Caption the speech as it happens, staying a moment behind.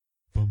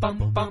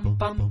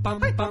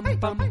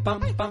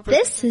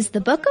This is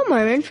the Book of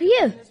Mormon for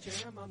you,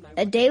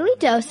 a daily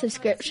dose of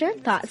scripture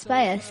and thoughts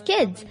by us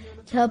kids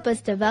to help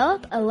us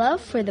develop a love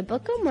for the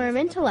Book of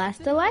Mormon to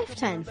last a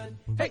lifetime.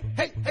 Hey,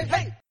 hey, hey,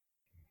 hey!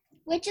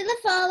 Which of the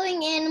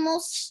following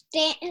animals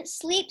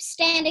sleep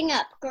standing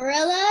up?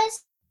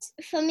 Gorillas,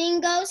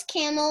 flamingos,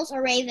 camels,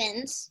 or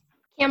ravens?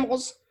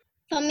 Camels.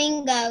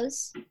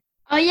 Flamingos.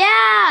 Oh,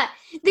 yeah!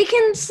 They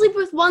can sleep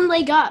with one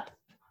leg up.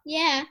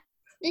 Yeah,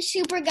 they're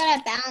super good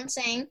at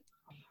balancing.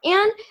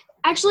 And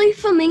actually,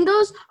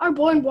 flamingos are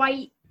born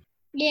white.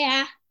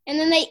 Yeah, and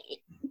then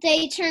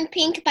they turn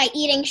pink by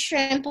eating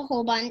shrimp a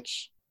whole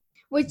bunch.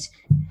 Which,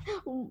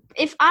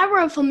 if I were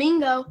a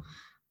flamingo,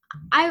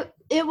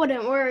 it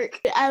wouldn't work.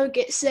 I would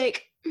get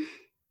sick.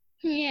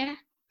 Yeah.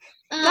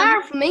 If I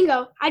were a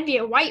flamingo, I'd be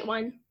a white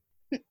one.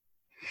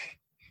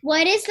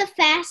 What is the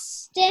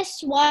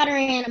fastest water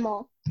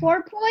animal?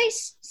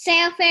 Porpoise,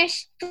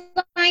 sailfish,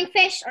 flying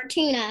fish, or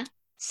tuna?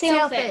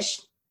 Sailfish.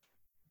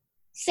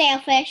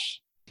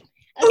 Sailfish.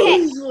 Okay.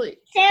 Easily.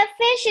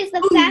 Sailfish is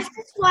the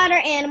fastest water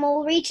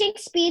animal, reaching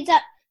speeds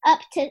up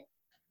to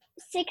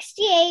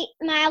 68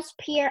 miles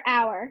per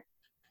hour.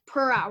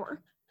 Per hour.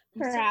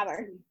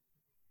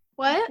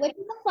 What? Which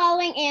of the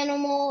following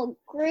animal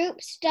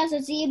groups does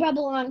a zebra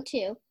belong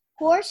to?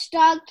 Horse,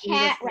 dog,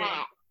 cat,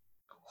 rat.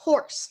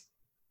 Horse.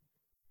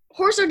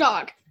 Horse or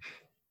dog?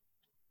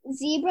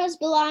 Zebras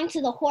belong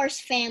to the horse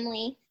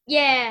family.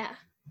 Yeah.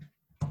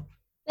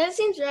 That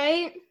seems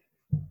right.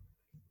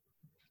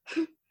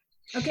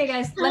 Okay,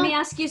 guys, let me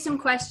ask you some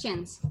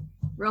questions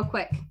real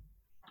quick.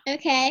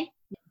 Okay.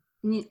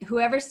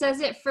 Whoever says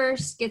it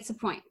first gets a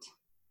point.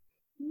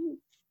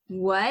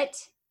 What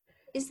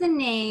is the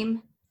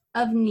name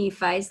of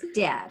Nephi's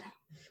dad?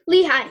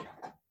 Lehi.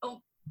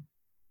 Oh,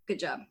 good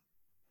job.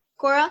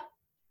 Cora.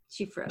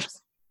 She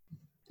froze.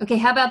 Okay,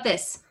 how about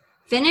this?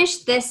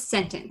 Finish this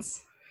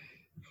sentence.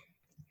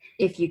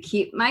 If you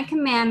keep my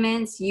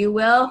commandments, you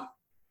will...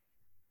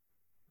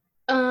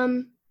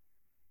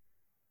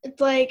 It's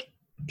like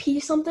pee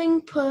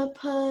something,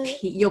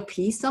 You'll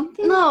pee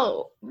something?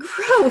 No.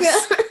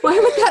 Gross. Why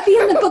would that be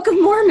in the Book of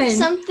Mormon?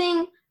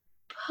 Something,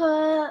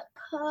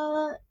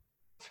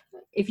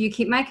 If you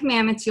keep my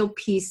commandments, you'll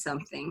pee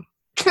something.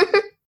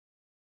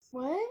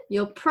 What?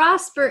 You'll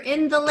prosper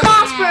in the land.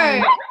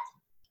 Prosper!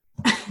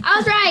 I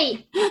was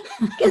right.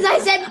 Because I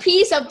said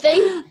pee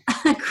something.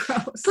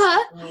 Gross.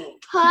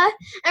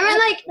 And then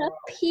like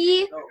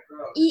P,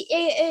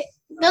 E,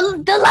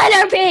 the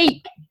letter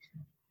P.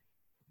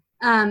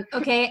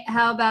 Okay,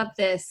 how about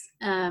this?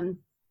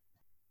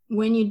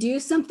 When you do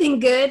something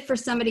good for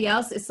somebody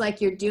else, it's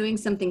like you're doing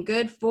something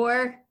good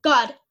for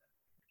God.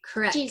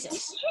 Correct.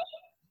 Jesus.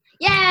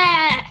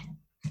 Yeah.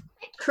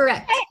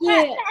 Correct.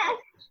 Yeah.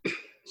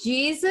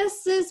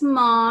 Jesus's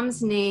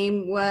mom's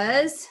name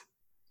was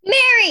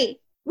Mary.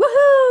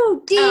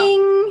 Woohoo!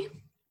 Ding!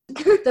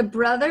 The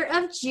brother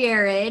of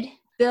Jared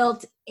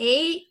built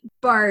 8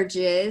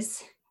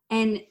 barges,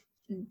 and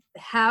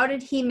how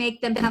did he make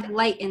them have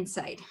light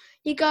inside?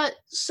 He got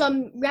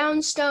some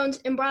round stones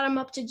and brought them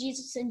up to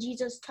Jesus, and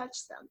Jesus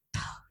touched them.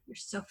 You're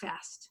so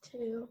fast.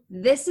 2.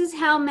 This is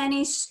how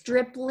many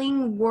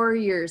stripling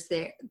warriors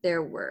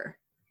there were.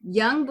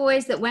 Young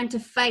boys that went to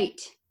fight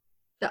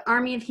the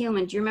army of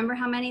Helaman. Do you remember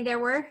how many there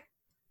were?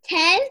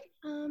 10.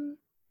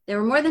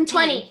 There were more than 10.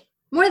 20.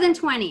 More than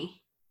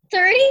 20.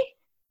 30.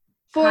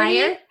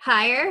 40.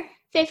 Higher.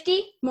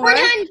 50. More.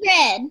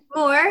 100.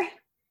 More.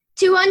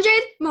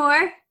 200.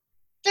 More.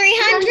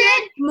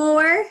 300.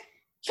 More.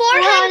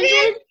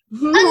 400.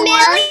 More. A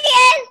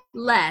million.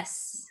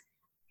 Less.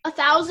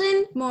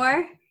 1,000.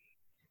 More.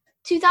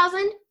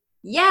 2,000.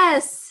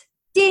 Yes.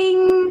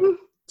 Ding.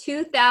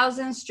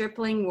 2,000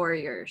 stripling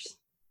warriors.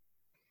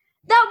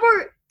 That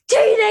were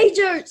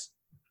teenagers.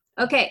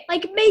 Okay.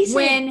 Like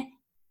Mason.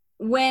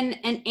 When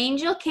an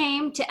angel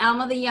came to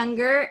Alma the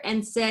Younger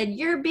and said,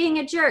 "You're being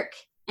a jerk,"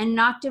 and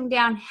knocked him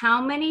down,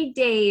 how many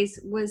days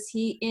was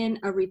he in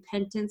a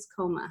repentance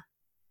coma?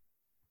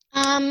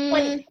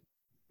 20.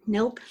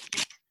 Nope.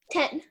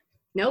 10.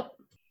 Nope.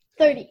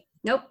 30.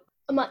 Nope.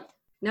 A month.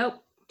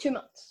 Nope. 2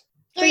 months.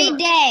 3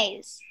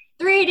 days.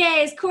 3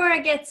 days.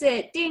 Cora gets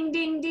it. Ding,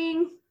 ding,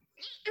 ding.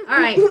 All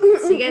right.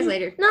 See you guys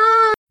later.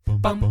 No.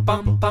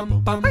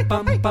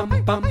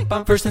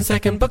 First and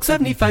second books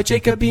of Nephi,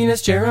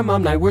 Jacobinus,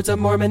 Jeremiah, Words of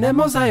Mormon, and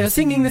Mosiah.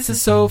 Singing, this is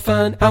so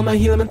fun. Alma,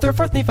 Helaman, third,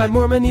 fourth, Nephi,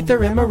 Mormon,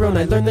 Ether, and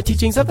Moroni. Learn the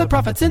teachings of the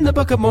prophets in the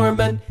Book of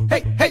Mormon. Hey,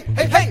 hey,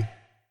 hey, hey!